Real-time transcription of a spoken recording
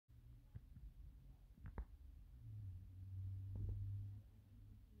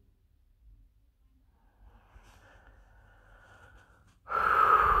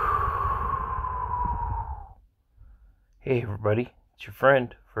Hey everybody, it's your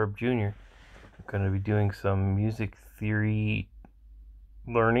friend FURBjr. I'm going to be doing some music theory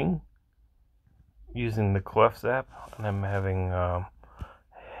learning using the Clefs app, and I'm having hell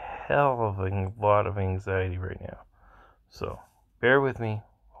of a lot of anxiety right now. So bear with me,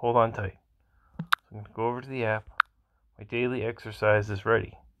 hold on tight. So I'm going to go over to the app. My daily exercise is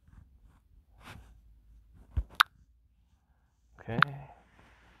ready. Okay,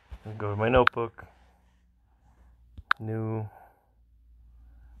 I'm going to go to my notebook, new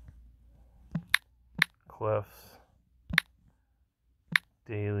Clefs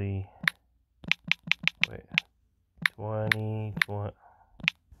daily, 20,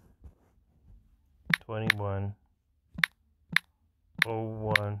 21,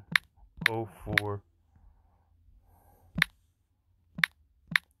 01, 04,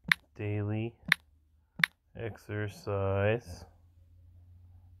 daily exercise,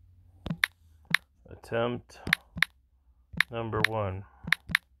 attempt number 1.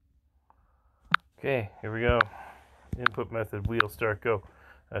 Okay, here we go. Input method, wheel start, go.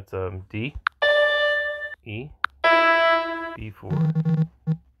 That's D, E, B4.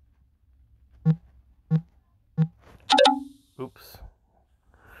 Oops.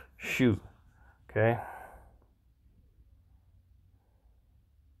 Shoot. Okay.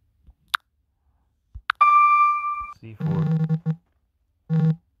 C4.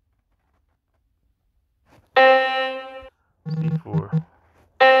 C4.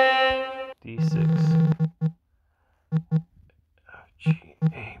 D6. F, G,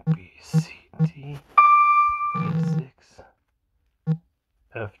 A, B, C, D. D6.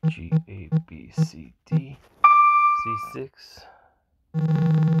 F, G, A, B, C, D. C6.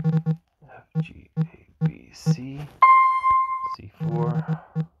 F, G, A, B, C. C4.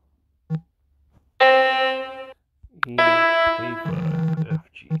 E, A5, F,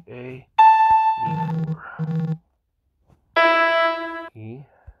 G, A, E4, E,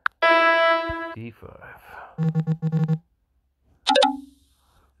 D5.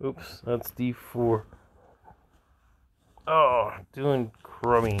 Oops, that's D4. Oh, doing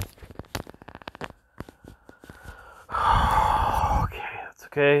crummy. Okay, that's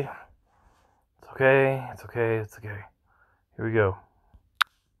okay. It's okay, it's okay, it's okay. Here we go.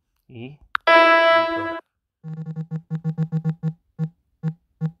 E, D5.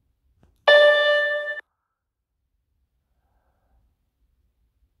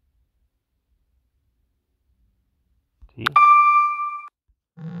 D.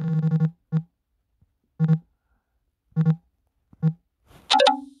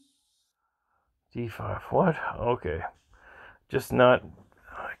 D5. What? Okay. Just not,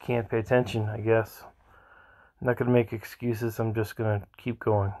 I can't pay attention, I guess. I'm not going to make excuses. I'm just going to keep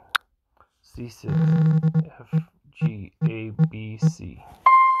going. C6, F, G, A, B, C.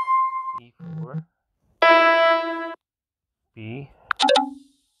 E4, B.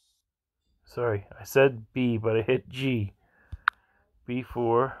 Sorry, I said B, but I hit G.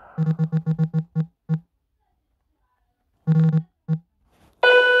 B4,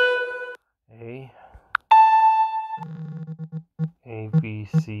 A, A, B,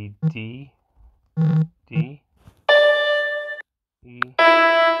 C, D, D, E,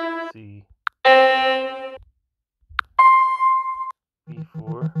 C,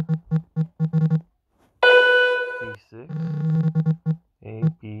 B4, B6, A,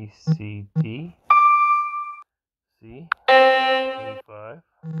 B, C, D, C, A5,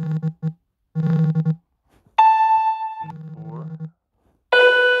 B4,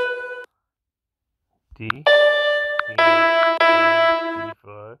 D, E,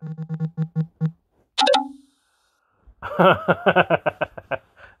 D5.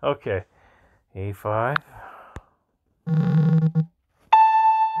 Okay, A5,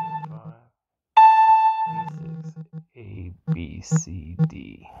 A5, B6, A, B, C,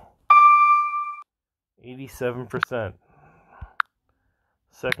 D. 87%.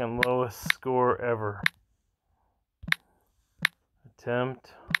 Second lowest score ever.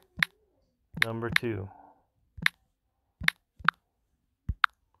 Attempt number 2.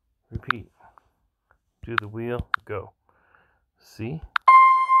 Repeat. Do the wheel, go. C,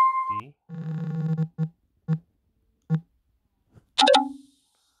 D,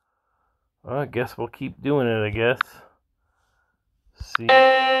 well, I guess we'll keep doing it, I guess. C,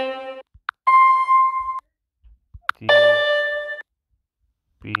 D,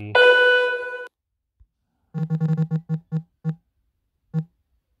 B,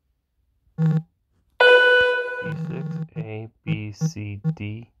 D6, A, B, C,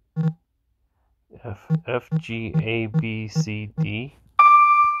 D, F, G, A, B, C, D,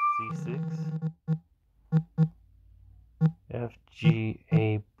 C6, F, G,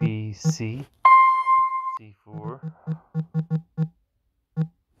 A, B, C, C4,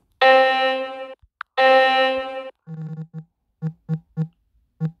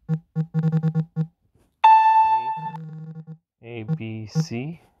 A, B,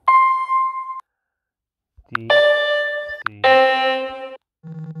 C, D, C,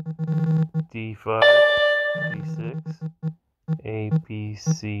 D5, D6, A, B,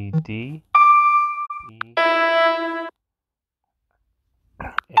 C, D, E, A,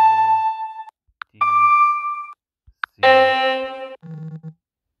 D, C,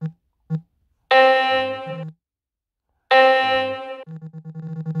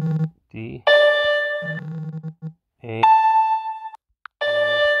 D,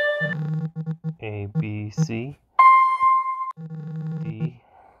 A, B, C, D,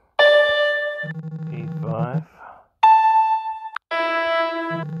 A5,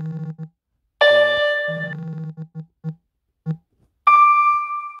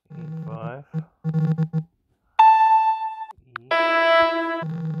 A5, E,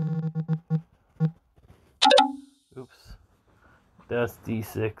 oops, that's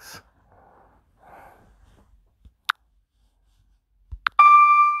D6.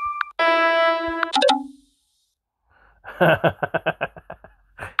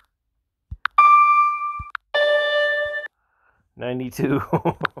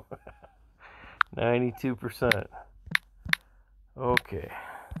 $92. 92%. Okay.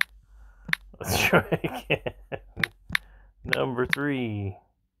 Let's try again. Number 3.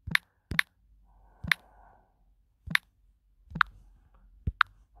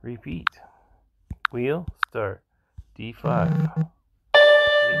 Repeat. Wheel, start. D5.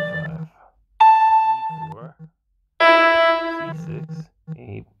 E5. E4. C6.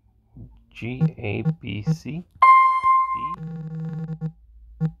 A, G, A, B, C. D.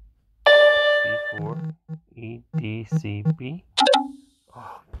 B4. E, D, C, B.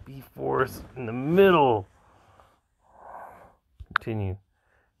 Oh, B4 is in the middle. Continue.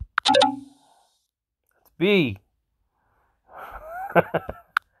 B.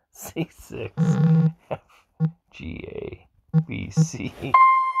 C6. F, G, A, B, C. C.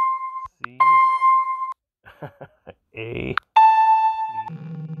 A.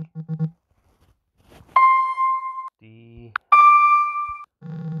 C. D.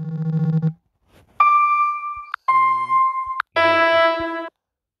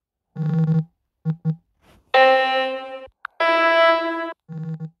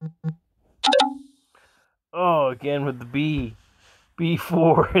 Oh, again with the B.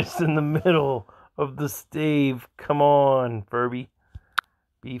 B4 is in the middle of the stave. Come on, Furby.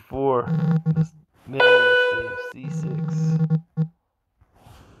 B4. The middle of the stave. C6.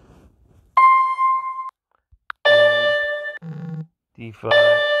 D5.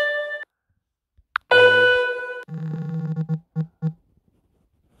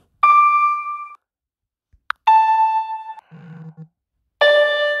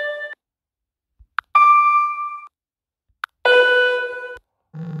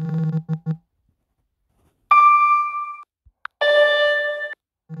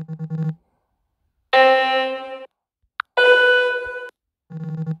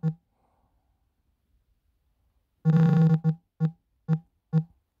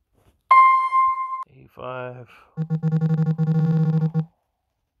 A5.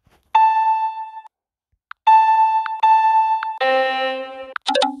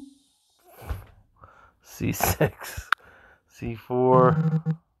 C6.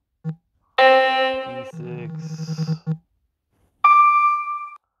 C4. D6.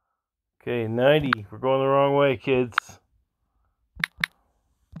 Okay, 90. We're going the wrong way, kids.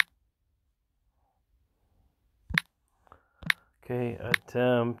 Okay,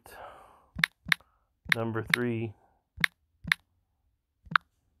 attempt number 3.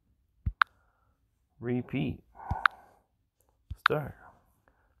 Repeat. Start.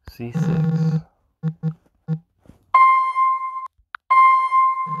 C6.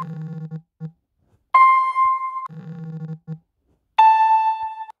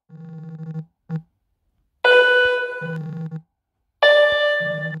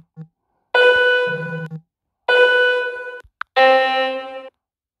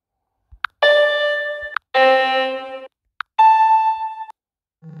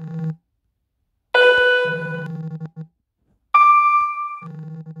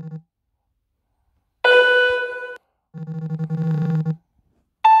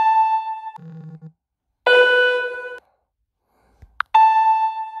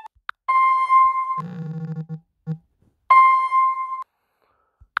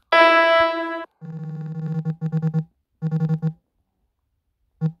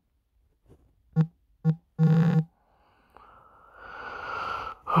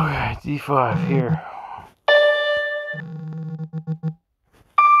 Okay, D5 here.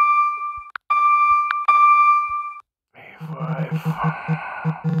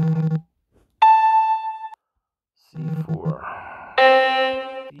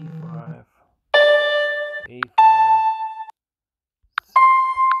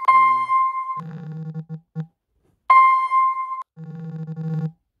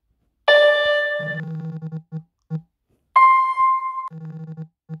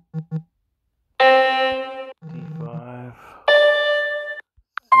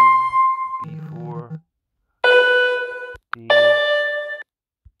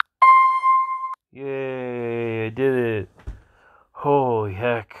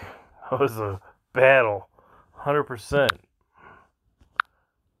 was a battle. 100%.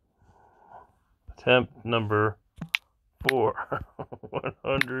 Attempt number 4.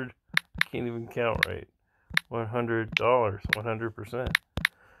 100. I can't even count right. $100. 100%.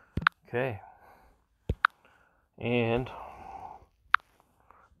 Okay. And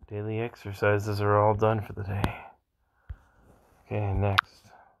daily exercises are all done for the day. Okay, next.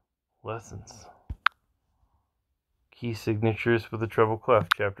 Lessons. Key signatures for the Treble Clef,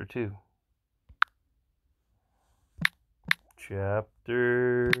 Chapter 2.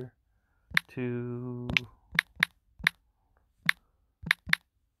 Chapter 2.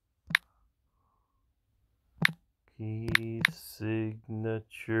 Key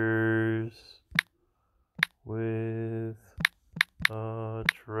signatures with a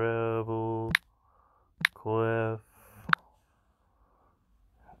treble clef.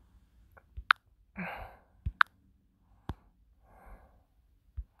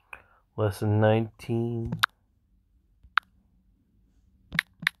 Lesson 19.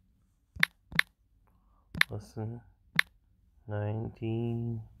 Lesson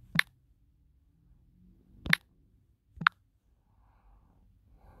 19.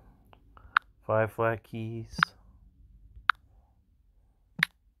 Five flat keys.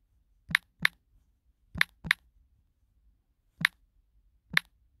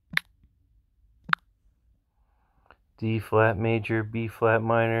 D flat major, B flat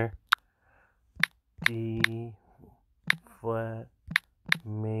minor, D flat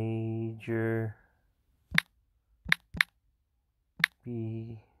major,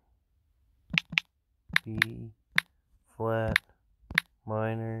 B flat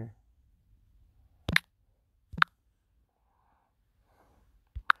minor,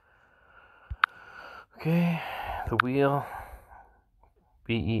 okay, the wheel,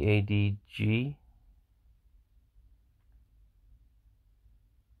 B-E-A-D-G,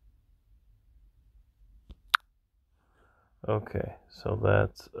 okay, so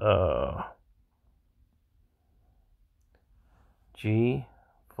that's G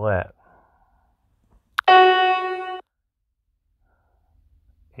flat,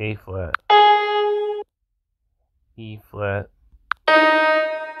 A flat, E flat,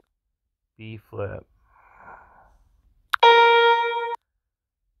 B flat,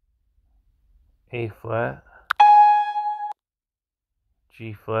 A flat,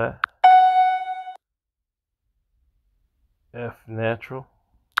 G flat, F natural,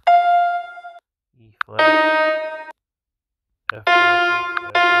 E flat, F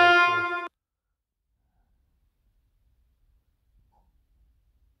natural,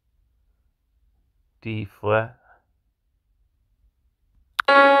 D flat,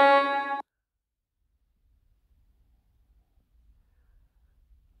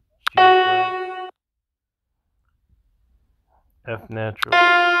 G flat, F natural,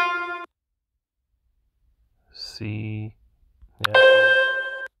 C natural,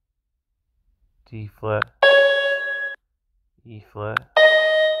 D flat, E flat,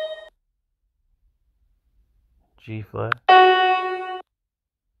 G flat,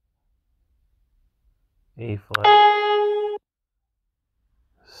 A flat,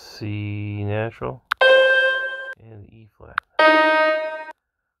 C natural, and E flat.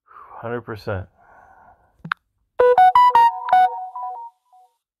 100%.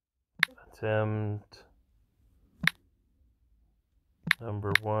 Attempt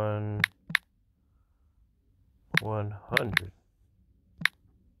number 1, 100%.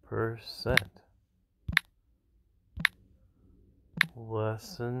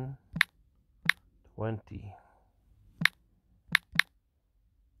 Lesson 20.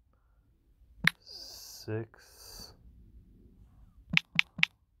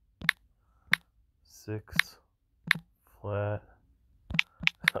 6 flat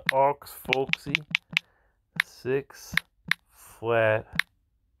aux folksy 6 flat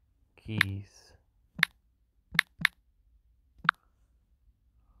keys.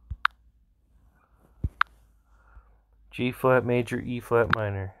 G flat major, E flat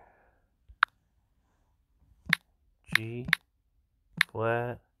minor, G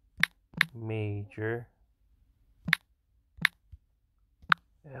flat major,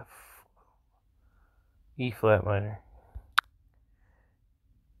 F, E flat minor,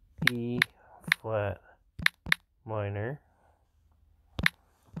 E flat minor.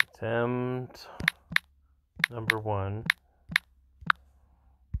 Attempt number 1.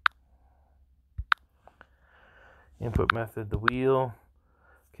 Input method, the wheel.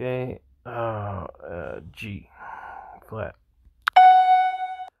 Okay, G flat,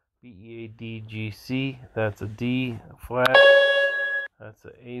 B-E-A-D-G-C. That's a D flat. That's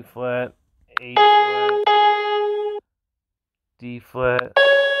a A flat, D flat,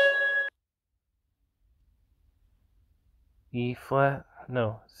 E flat,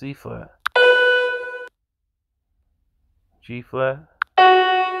 no, C flat, G flat,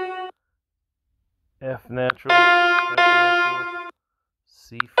 F natural,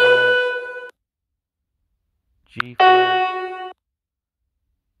 C flat, G flat,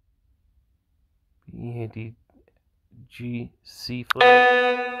 B, D, G, C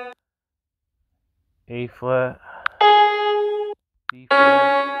flat, A flat, B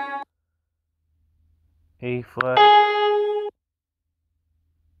flat, A flat,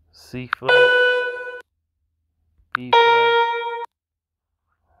 C flat, B flat,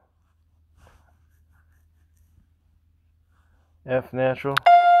 F natural,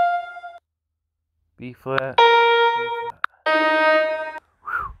 B flat, B flat.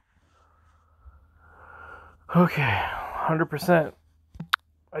 Okay, 100%.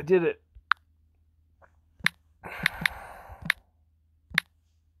 I did it.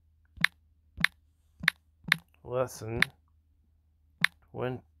 Lesson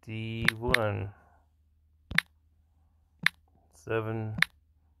 21. 7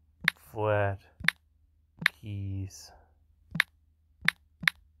 flat keys.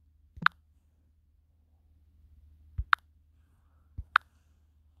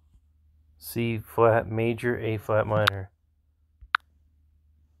 C flat major, A flat minor.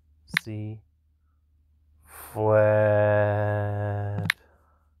 C flat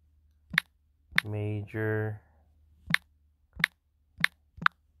major,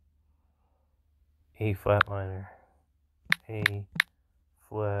 A flat minor, A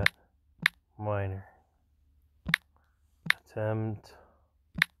flat minor. Attempt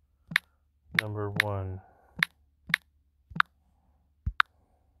number 1.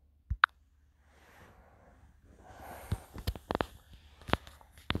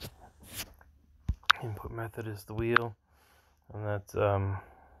 Input method is the wheel, and that's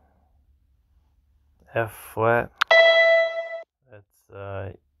F flat, that's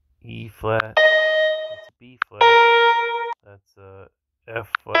E flat, that's B flat, that's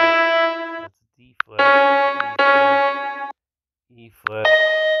F flat, that's D flat, E flat,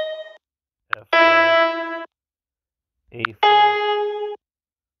 F flat, A flat,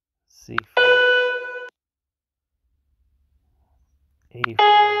 C flat, A flat,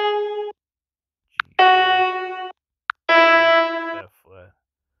 G flat, F flat,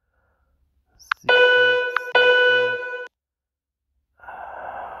 C flat,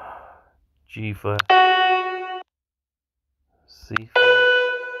 G flat, C flat,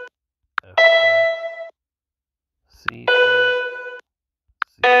 F flat, C flat, C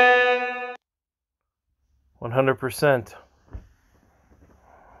flat. 100%.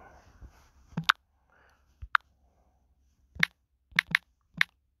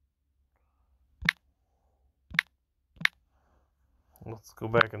 Let's go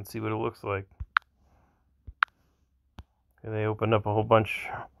back and see what it looks like. Okay, they opened up a whole bunch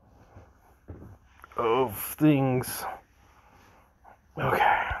of things.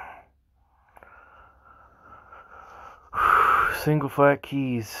 Okay. Single flat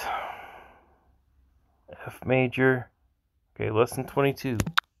keys. F major. Okay, lesson 22.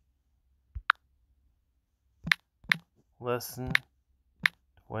 Lesson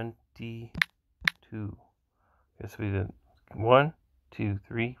 22. Okay, so we did 1, 2,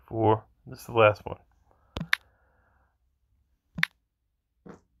 3, 4. This is the last one.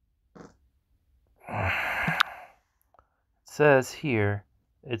 It says here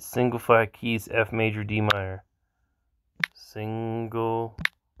it's single flat keys, F major, D minor. Single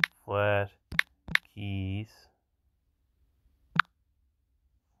flat keys,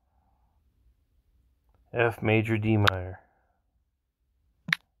 F major, D minor.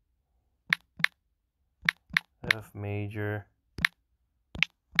 F major,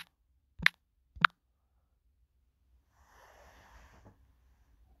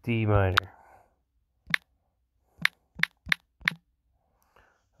 D minor.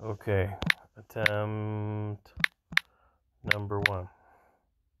 Okay, attempt number 1.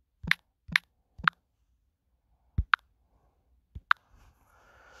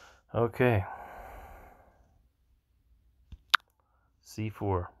 Okay,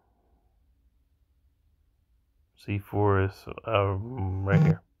 C4. C4 is right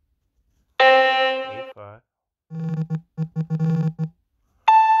here. A5,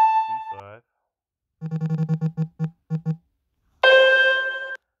 C5,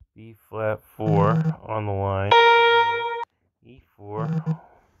 B flat 4 on the line, E4,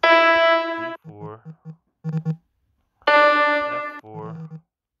 D4, F4,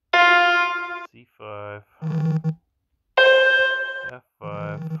 C5,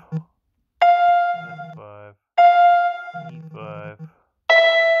 F5, F5, E5,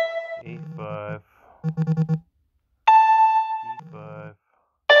 A5,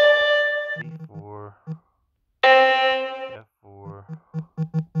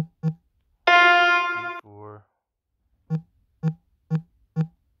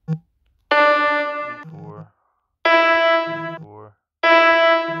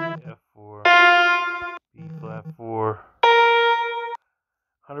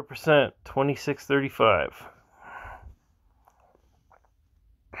 100%, 2635.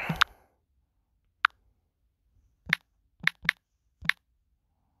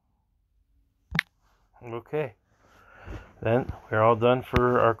 Okay, then we're all done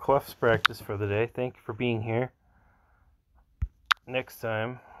for our Clefs practice for the day. Thank you for being here. Next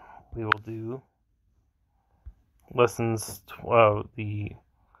time we will do lessons, the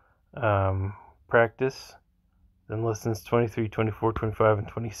practice, then lessons 23, 24, 25, and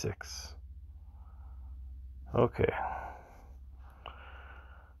 26. Okay.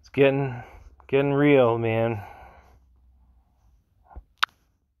 It's getting real, man.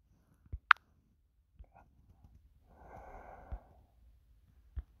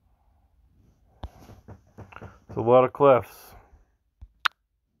 It's a lot of clefs.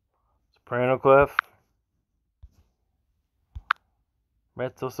 Soprano clef,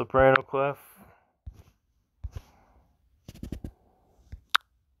 mezzo soprano clef,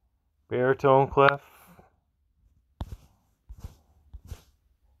 baritone clef,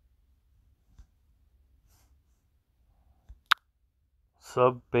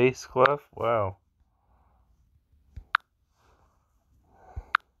 sub bass clef. Wow.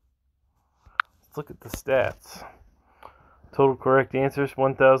 Let's look at the stats. Total correct answers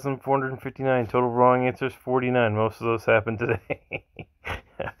 1,459. Total wrong answers 49. Most of those happened today.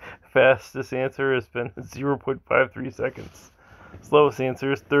 Fastest answer has been 0.53 seconds. Slowest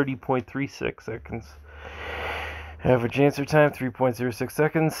answer is 30.36 seconds. Average answer time 3.06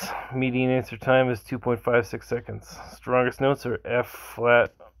 seconds. Median answer time is 2.56 seconds. Strongest notes are F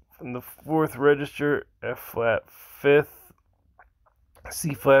flat from the 4th register, F flat 5th,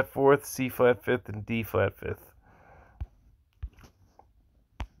 C flat 4th, C flat 5th, and D flat 5th.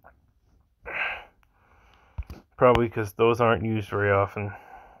 Probably because those aren't used very often.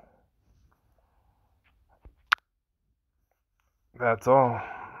 That's all.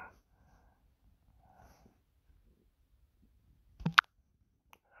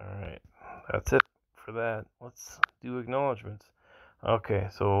 Alright, that's it for that. Let's do acknowledgements. Okay,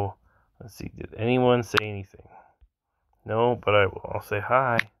 so let's see. Did anyone say anything? No, but I'll say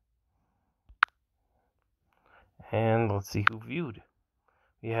hi. And let's see who viewed.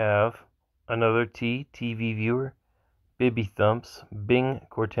 We have another TV viewer, Bibby Thumps, Bing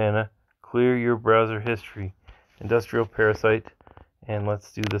Cortana, Clear Your Browser History, Industrial Parasite, and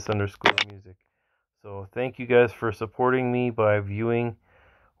Let's Do This Underscore Music. So thank you guys for supporting me by viewing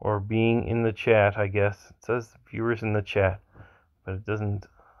or being in the chat, I guess. It says viewers in the chat, but it doesn't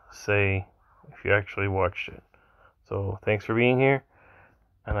say if you actually watched it. So thanks for being here,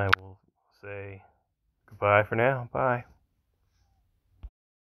 and I will say goodbye for now. Bye.